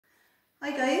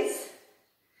Hi guys,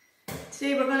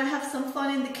 today we're going to have some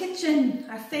fun in the kitchen,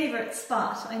 our favourite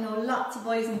spot. I know lots of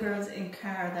boys and girls in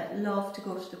Car that love to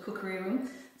go to the cookery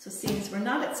room, so since we're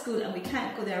not at school and we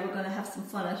can't go there, we're going to have some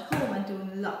fun at home and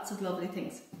doing lots of lovely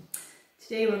things.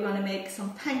 Today we're going to make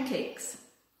some pancakes,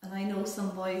 and I know some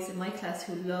boys in my class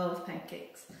who love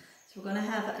pancakes. So we're going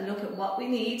to have a look at what we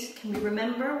need. Can we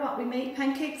remember what we made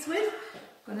pancakes with?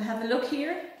 We're going to have a look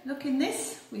here. Look in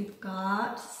this. We've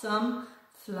got some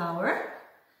flour.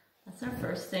 That's our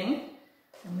first thing.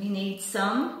 And we need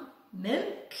some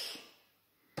milk.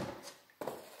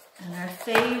 And our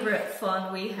favourite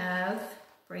fun we have,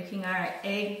 breaking our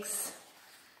eggs.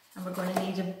 And we're going to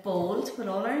need a bowl to put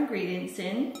all our ingredients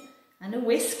in, and a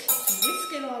whisk to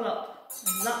whisk it all up.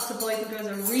 And lots of boys and girls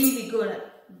are really good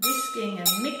at whisking and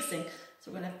mixing, so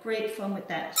we're going to have great fun with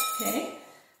that. Okay,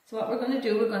 so what we're going to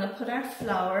do, we're going to put our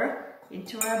flour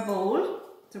into our bowl.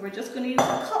 So we're just going to use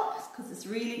a cup because it's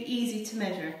really easy to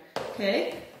measure.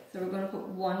 Okay, so we're going to put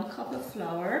 1 cup of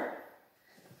flour.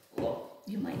 Oh,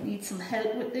 you might need some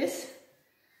help with this.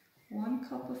 1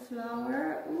 cup of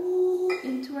flour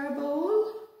into our bowl.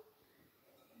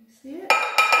 You see it?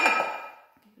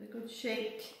 Give it a good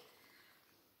shake.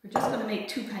 We're just going to make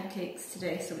 2 pancakes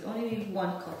today, so we only need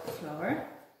 1 cup of flour.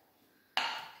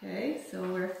 Okay, so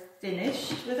we're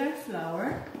finished with our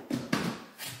flour.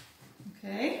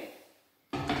 Okay,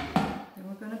 then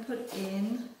we're going to put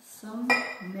in some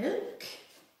milk.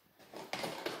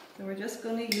 So we're just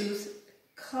going to use a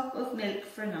cup of milk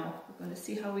for now. We're going to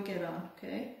see how we get on,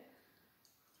 okay?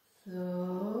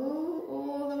 So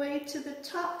all the way to the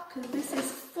top, because this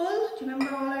is full. Do you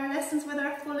remember all our lessons with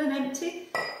our full and empty?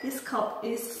 This cup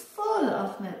is full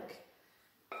of milk.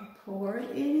 We pour it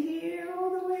in here,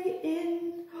 all the way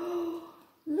in. Oh,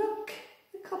 look,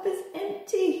 the cup is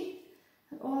empty.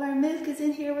 And all our milk is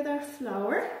in here with our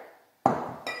flour.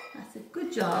 That's a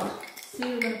good job. See,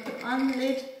 we're going to put on the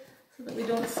lid so that we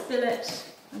don't spill it.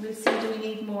 And we'll see, do we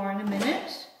need more in a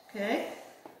minute? Okay.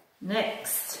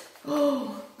 Next.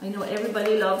 Oh, I know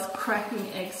everybody loves cracking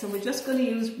eggs, so we're just going to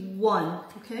use 1,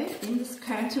 okay? In this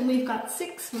carton we've got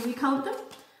 6 when we count them.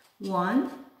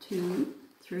 1, 2,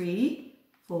 3,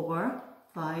 4,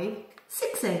 5,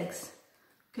 6 eggs.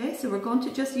 Okay, so we're going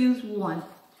to just use 1.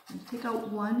 And take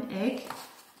out 1 egg.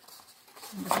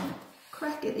 And we're going to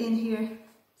crack it in here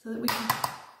so that we can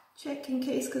check in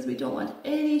case, because we don't want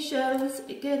any shells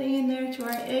getting in there to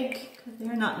our egg, because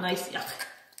they're not nice. Yuck.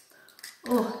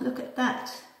 Oh, look at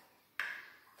that.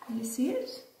 Can you see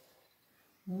it?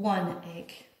 1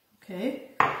 egg.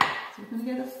 Okay, so we're going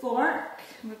to get a fork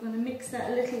and we're going to mix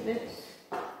that a little bit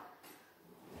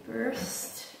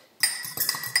first.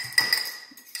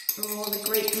 Oh, the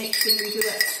great mixing we do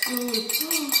at school.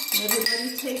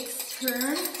 Everybody takes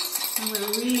turns and we're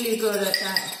really good at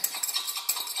that.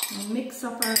 We'll mix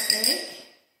up our egg.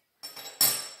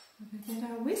 We're going to get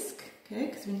our whisk, okay,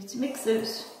 because we need to mix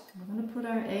it. We're going to put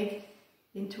our egg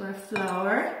into our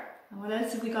flour. And what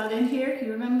else have we got in here? Can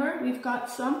you remember? We've got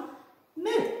some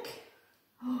milk.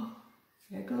 Oh,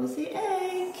 there goes the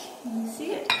egg. Can you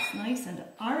see it? It's nice and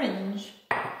orange.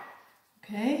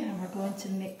 Okay, and we're going to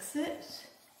mix it.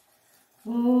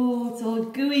 Oh, it's all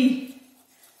gooey.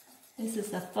 This is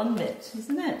the fun bit,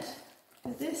 isn't it?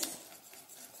 Look at this.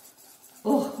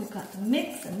 Oh, we've got to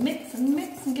mix and mix and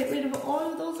mix and get rid of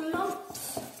all of those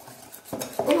lumps.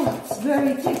 Oh, it's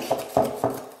very thick. It's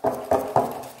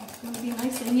going to be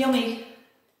nice and yummy.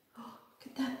 Oh, look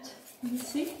at that. Can you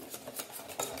see?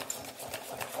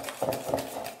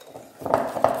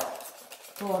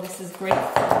 Oh, this is great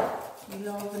fun. We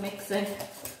love the mixing.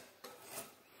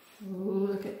 Oh,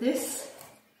 look at this.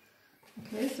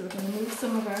 Okay, so we're going to move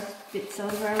some of our bits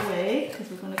out of our way because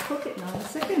we're going to cook it now in a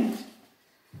second.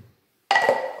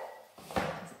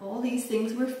 All these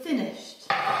things were finished.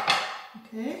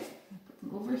 Okay, put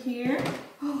them over here.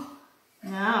 Oh,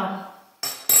 now,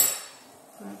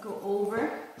 I'm going to go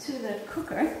over to the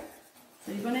cooker.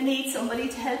 So you're going to need somebody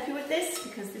to help you with this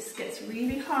because this gets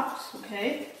really hot,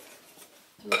 okay?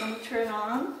 So we're going to turn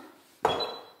on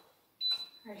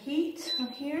our heat on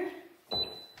here.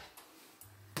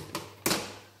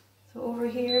 So over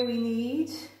here we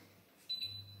need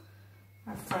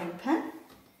our frying pan,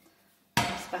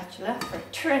 our spatula for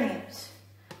turning it.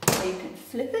 Or you can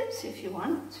flip it if you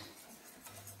want.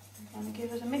 I'm going to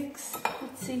give it a mix.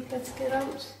 Let's see, let's get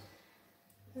out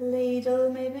a ladle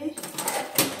maybe,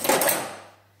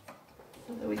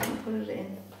 so that we can put it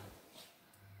in.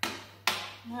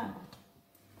 Now,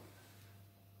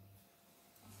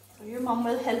 so your mum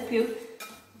will help you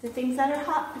the things that are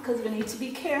hot because we need to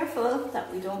be careful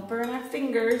that we don't burn our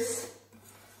fingers.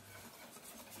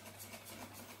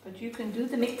 But you can do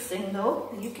the mixing though,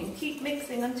 and you can keep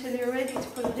mixing until you're ready to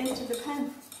put it into the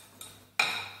pan.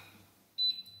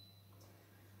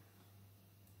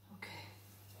 Okay.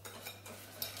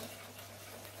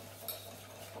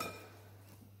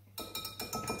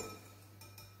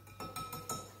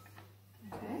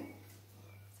 Okay.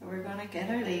 So we're going to get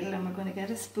our ladle and we're going to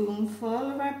get a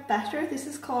spoonful of our batter. This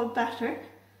is called batter.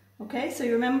 Okay, so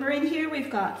you remember in here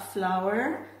we've got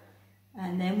flour,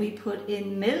 and then we put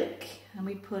in milk, and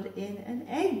we put in an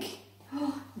egg.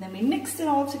 Oh, and then we mix it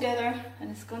all together,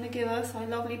 and it's going to give us our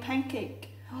lovely pancake.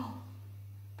 Oh,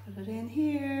 put it in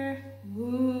here.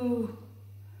 Ooh,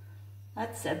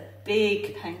 that's a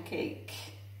big pancake.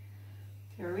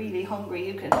 If you're really hungry,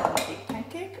 you can have a big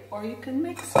pancake, or you can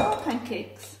make small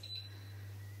pancakes.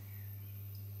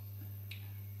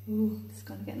 Ooh, it's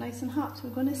going to get nice and hot. We're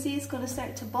going to see it's going to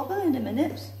start to bubble in a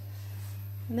minute.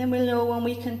 And then we'll know when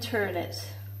we can turn it.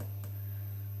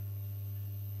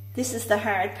 This is the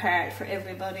hard part for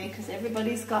everybody, because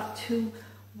everybody's got to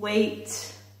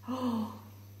wait. Oh,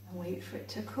 and wait for it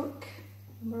to cook.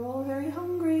 And we're all very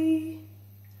hungry.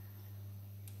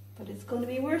 But it's going to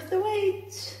be worth the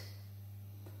wait.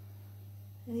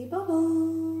 Any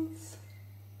bubbles?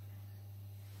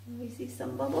 Can we see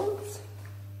some bubbles?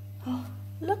 Oh,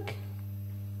 look,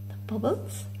 the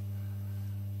bubbles.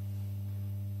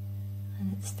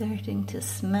 And it's starting to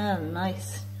smell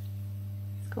nice.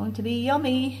 It's going to be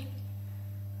yummy.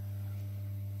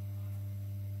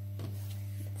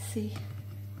 Let's see.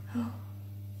 Oh,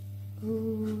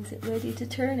 ooh, is it ready to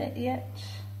turn it yet?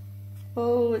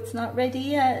 Oh, it's not ready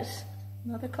yet.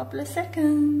 Another couple of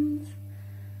seconds.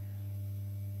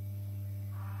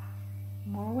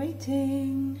 More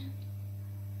waiting.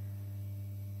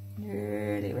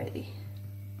 Nearly ready.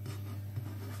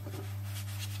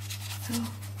 So,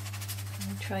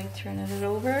 I'll try turning it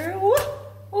over.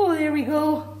 Oh, there we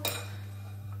go.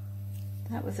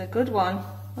 That was a good one,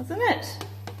 wasn't it?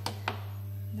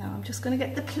 Now I'm just going to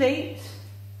get the plate.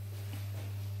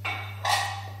 I'm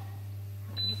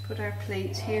going to put our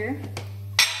plate here.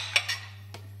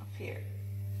 Up here.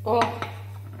 Oh,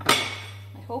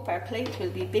 I hope our plate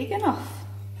will be big enough.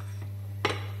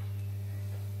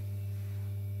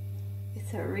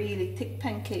 It's a really thick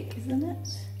pancake, isn't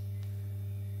it?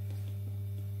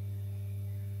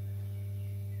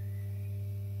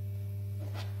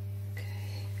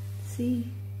 Okay, let's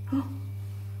see. Oh,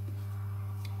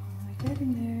 we're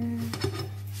getting there.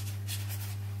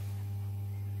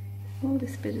 Oh,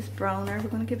 this bit is browner. We're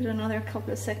going to give it another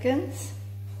couple of seconds.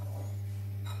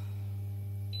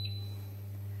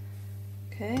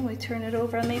 Okay, we turn it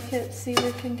over and make it, see if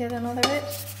we can get another bit.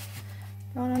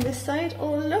 Brown on this side.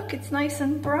 Oh, look, it's nice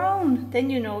and brown. Then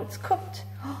you know it's cooked.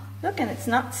 Oh, look, and it's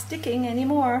not sticking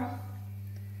anymore.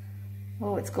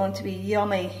 Oh, it's going to be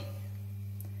yummy.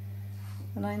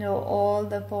 And I know all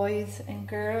the boys and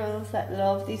girls that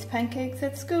love these pancakes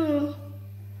at school.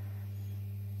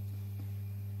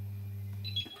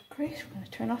 Great, we're going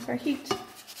to turn off our heat.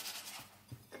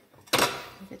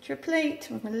 Get your plate.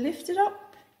 We're going to lift it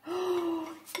up.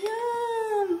 Oh,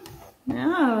 yum!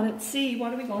 Now, let's see,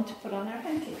 what are we going to put on our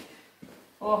pancake?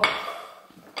 Oh,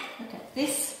 look at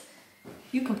this.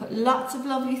 You can put lots of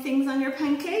lovely things on your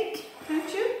pancake,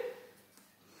 can't you?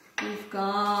 We've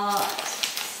got,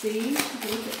 see, look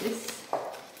at this.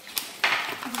 What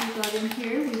have we got in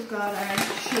here? We've got our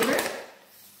sugar.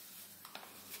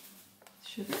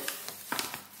 Sugar.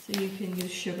 So you can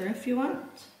use sugar if you want.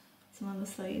 Some on the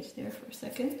side there for a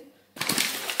second.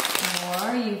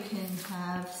 Or you can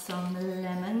have some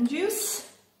lemon juice.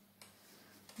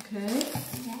 Okay.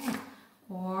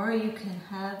 Or you can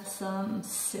have some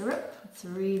syrup. It's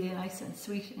really nice and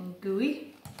sweet and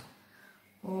gooey.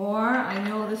 Or I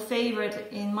know the favorite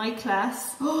in my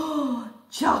class. Oh,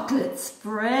 chocolate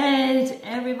spread.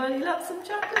 Everybody loves some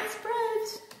chocolate spread.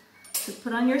 To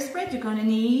put on your spread, you're going to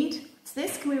need, what's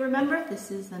this? Can we remember?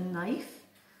 This is a knife.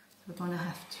 We're going to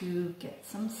have to get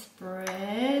some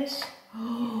spread.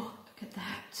 Oh, look at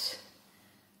that.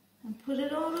 And put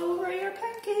it all over your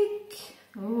pancake.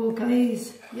 Oh,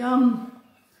 guys, yum.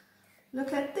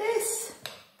 Look at this.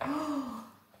 Oh.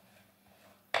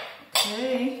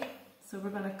 Okay, so we're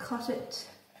going to cut it.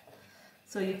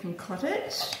 So you can cut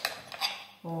it,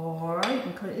 or you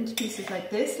can cut it into pieces like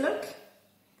this, look.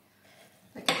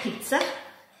 Like a pizza.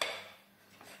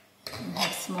 And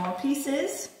have small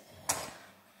pieces.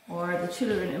 Or the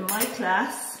children in my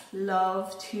class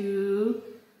love to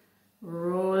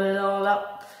roll it all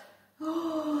up.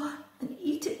 Oh, and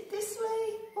eat it this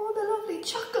way. Oh, the lovely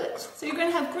chocolate. So you're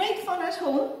going to have great fun at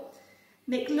home.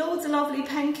 Make loads of lovely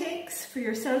pancakes for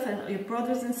yourself and your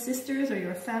brothers and sisters or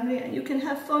your family, and you can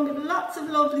have fun with lots of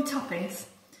lovely toppings.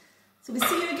 So So we'll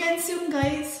see you again soon,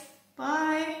 guys.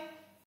 Bye.